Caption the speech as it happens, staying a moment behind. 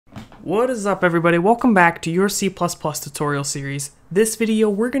What is up, everybody? Welcome back to your C++ tutorial series. This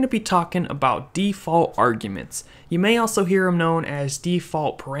video we're going to be talking about default arguments. You may also hear them known as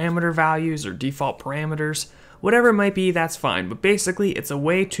default parameter values or default parameters. Whatever it might be, that's fine, but basically it's a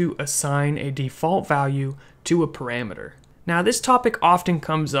way to assign a default value to a parameter. Now, this topic often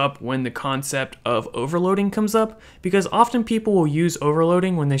comes up when the concept of overloading comes up, because often people will use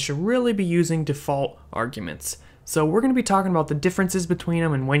overloading when they should really be using default arguments. So we're going to be talking about the differences between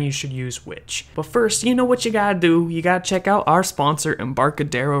them and when you should use which. But first, you know what you gotta do. You gotta check out our sponsor,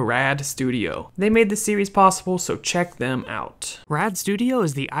 Embarcadero Rad Studio. They made this series possible, so check them out. Rad Studio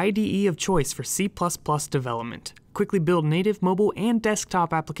is the IDE of choice for C++ development. Quickly build native mobile and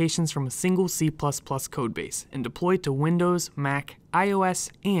desktop applications from a single C++ codebase and deploy to Windows, Mac, iOS,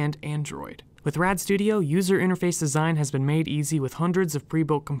 and Android. With Rad Studio, user interface design has been made easy with hundreds of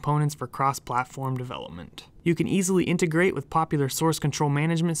pre-built components for cross-platform development. You can easily integrate with popular source control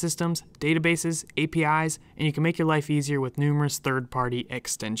management systems, databases, APIs, and you can make your life easier with numerous third-party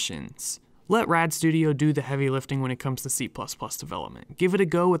extensions. Let Rad Studio do the heavy lifting when it comes to C++ development. Give it a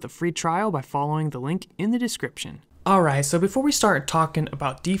go with a free trial by following the link in the description. Alright, so before we start talking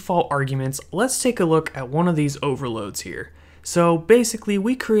about default arguments, let's take a look at one of these overloads here. So basically,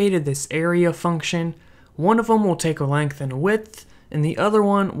 we created this area function. One of them will take a length and a width, and the other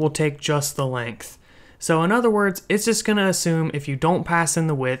one will take just the length. So in other words, it's just going to assume if you don't pass in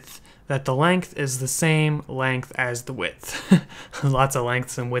the width, that the length is the same length as the width. Lots of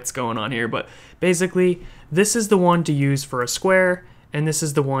lengths and widths going on here, but basically, this is the one to use for a square, and this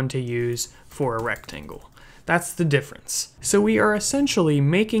is the one to use for a rectangle. That's the difference. So we are essentially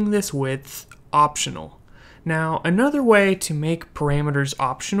making this width optional. Now, another way to make parameters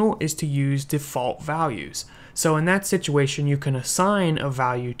optional is to use default values. So in that situation, you can assign a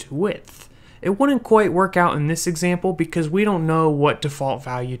value to width. It wouldn't quite work out in this example because we don't know what default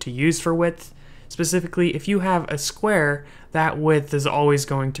value to use for width. Specifically, if you have a square, that width is always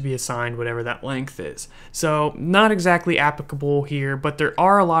going to be assigned whatever that length is. So not exactly applicable here, but there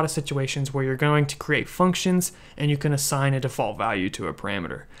are a lot of situations where you're going to create functions and you can assign a default value to a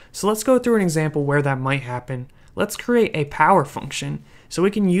parameter. So let's go through an example where that might happen. Let's create a power function so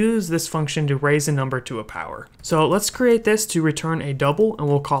we can use this function to raise a number to a power. So let's create this to return a double and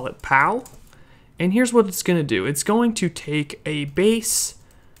we'll call it pow. And here's what it's going to do. It's going to take a base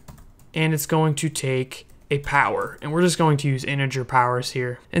and it's going to take a power, and we're just going to use integer powers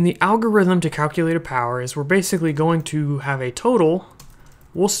here. And the algorithm to calculate a power is we're basically going to have a total.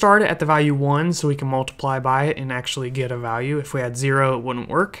 We'll start it at the value 1 so we can multiply by it and actually get a value. If we had 0, it wouldn't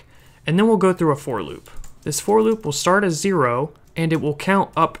work. And then we'll go through a for loop. This for loop will start as 0 and it will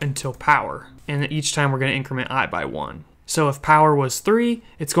count up until power. And each time we're going to increment I by 1. So if power was 3,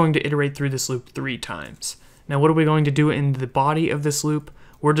 it's going to iterate through this loop 3 times. Now what are we going to do in the body of this loop?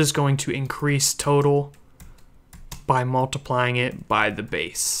 We're just going to increase total by multiplying it by the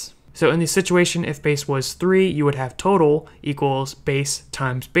base. So in this situation, if base was 3, you would have total equals base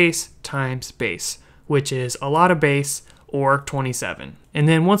times base times base, which is a lot of base, or 27. And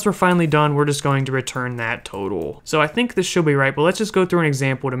then once we're finally done, we're just going to return that total. So I think this should be right, but let's just go through an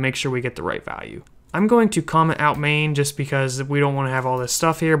example to make sure we get the right value. I'm going to comment out main just because we don't want to have all this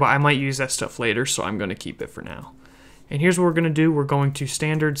stuff here, but I might use that stuff later, so I'm going to keep it for now. And here's what we're going to do. We're going to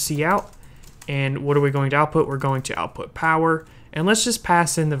standard cout. And what are we going to output? We're going to output power. And let's just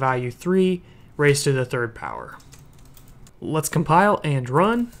pass in the value 3 raised to the third power. Let's compile and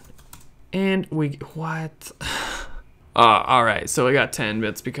run. And what? Alright, so I got 10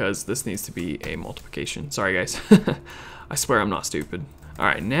 bits because this needs to be a multiplication. Sorry, guys. I swear I'm not stupid.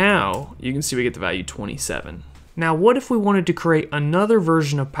 Alright, now you can see we get the value 27. Now, what if we wanted to create another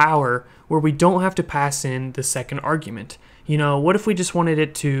version of power where we don't have to pass in the second argument? You know, what if we just wanted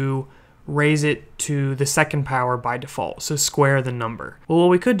it to raise it to the second power by default, so square the number? Well, what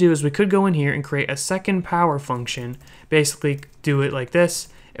we could do is we could go in here and create a second power function, basically do it like this.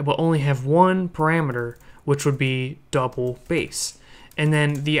 It will only have one parameter, which would be double base. And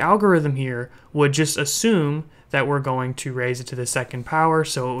then the algorithm here would just assume that we're going to raise it to the second power,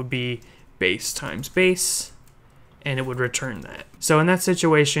 so it would be base times base, and it would return that. So in that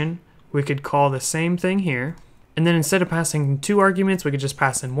situation, we could call the same thing here. And then instead of passing 2 arguments, we could just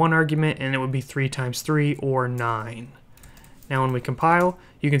pass in 1 argument, and it would be 3 times 3, or 9. Now when we compile,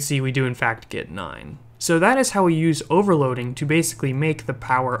 you can see we do in fact get 9. So that is how we use overloading to basically make the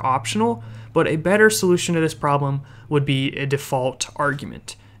power optional, but a better solution to this problem would be a default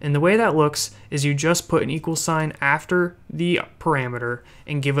argument. And the way that looks is you just put an equal sign after the parameter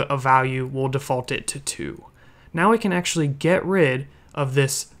and give it a value. We'll default it to 2. Now we can actually get rid of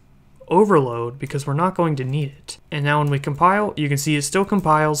this overload because we're not going to need it. And now when we compile, you can see it still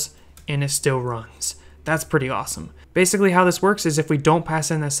compiles and it still runs. That's pretty awesome. Basically how this works is if we don't pass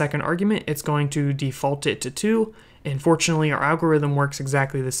in that second argument, it's going to default it to 2. And fortunately, our algorithm works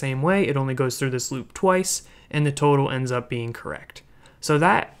exactly the same way. It only goes through this loop twice, and the total ends up being correct. So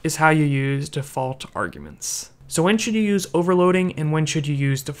that is how you use default arguments. So when should you use overloading and when should you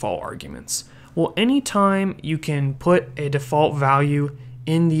use default arguments? Well, anytime you can put a default value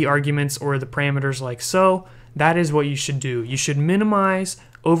in the arguments or the parameters like so, that is what you should do. You should minimize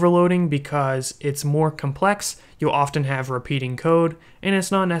overloading because it's more complex. You'll often have repeating code and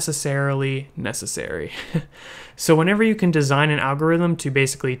it's not necessarily necessary. So whenever you can design an algorithm to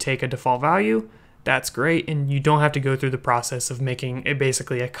basically take a default value, that's great, and you don't have to go through the process of making it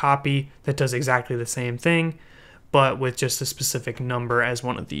basically a copy that does exactly the same thing, but with just a specific number as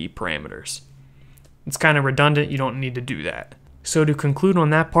one of the parameters. It's kind of redundant, you don't need to do that. So to conclude on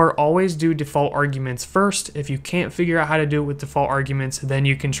that part, always do default arguments first. If you can't figure out how to do it with default arguments, then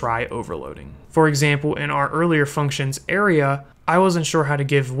you can try overloading. For example, in our earlier functions area, I wasn't sure how to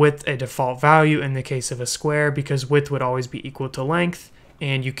give width a default value in the case of a square because width would always be equal to length,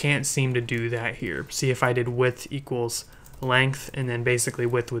 and you can't seem to do that here. See, if I did width equals length and then basically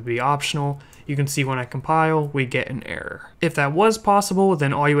width would be optional, you can see when I compile we get an error. If that was possible,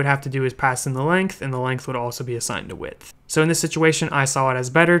 then all you would have to do is pass in the length, and the length would also be assigned to width. So in this situation I saw it as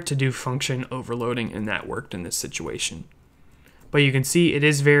better to do function overloading, and that worked in this situation. But you can see it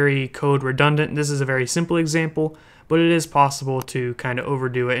is very code redundant. This is a very simple example, but it is possible to kind of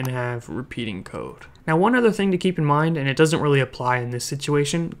overdo it and have repeating code. Now one other thing to keep in mind, and it doesn't really apply in this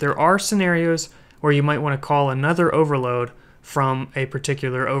situation, there are scenarios where you might want to call another overload from a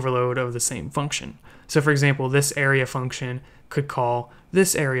particular overload of the same function. So for example, this area function could call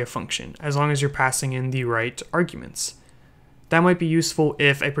this area function as long as you're passing in the right arguments. That might be useful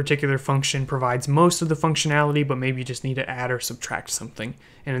if a particular function provides most of the functionality, but maybe you just need to add or subtract something.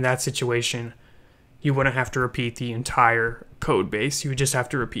 And in that situation, you wouldn't have to repeat the entire code base. You would just have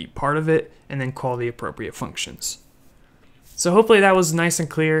to repeat part of it and then call the appropriate functions. So hopefully that was nice and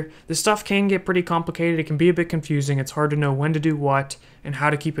clear. This stuff can get pretty complicated. It can be a bit confusing. It's hard to know when to do what and how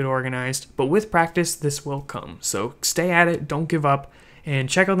to keep it organized. But with practice, this will come. So stay at it, don't give up, and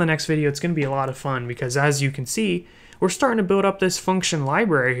check out the next video. It's going to be a lot of fun because as you can see, we're starting to build up this function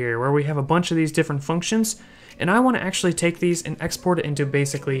library here where we have a bunch of these different functions. And I want to actually take these and export it into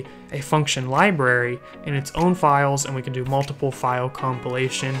basically a function library in its own files, and we can do multiple file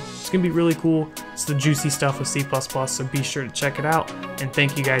compilation. It's going to be really cool. It's the juicy stuff of C++, so be sure to check it out. And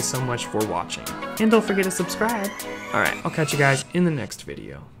thank you guys so much for watching. And don't forget to subscribe. Alright, I'll catch you guys in the next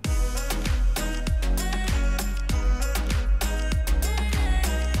video.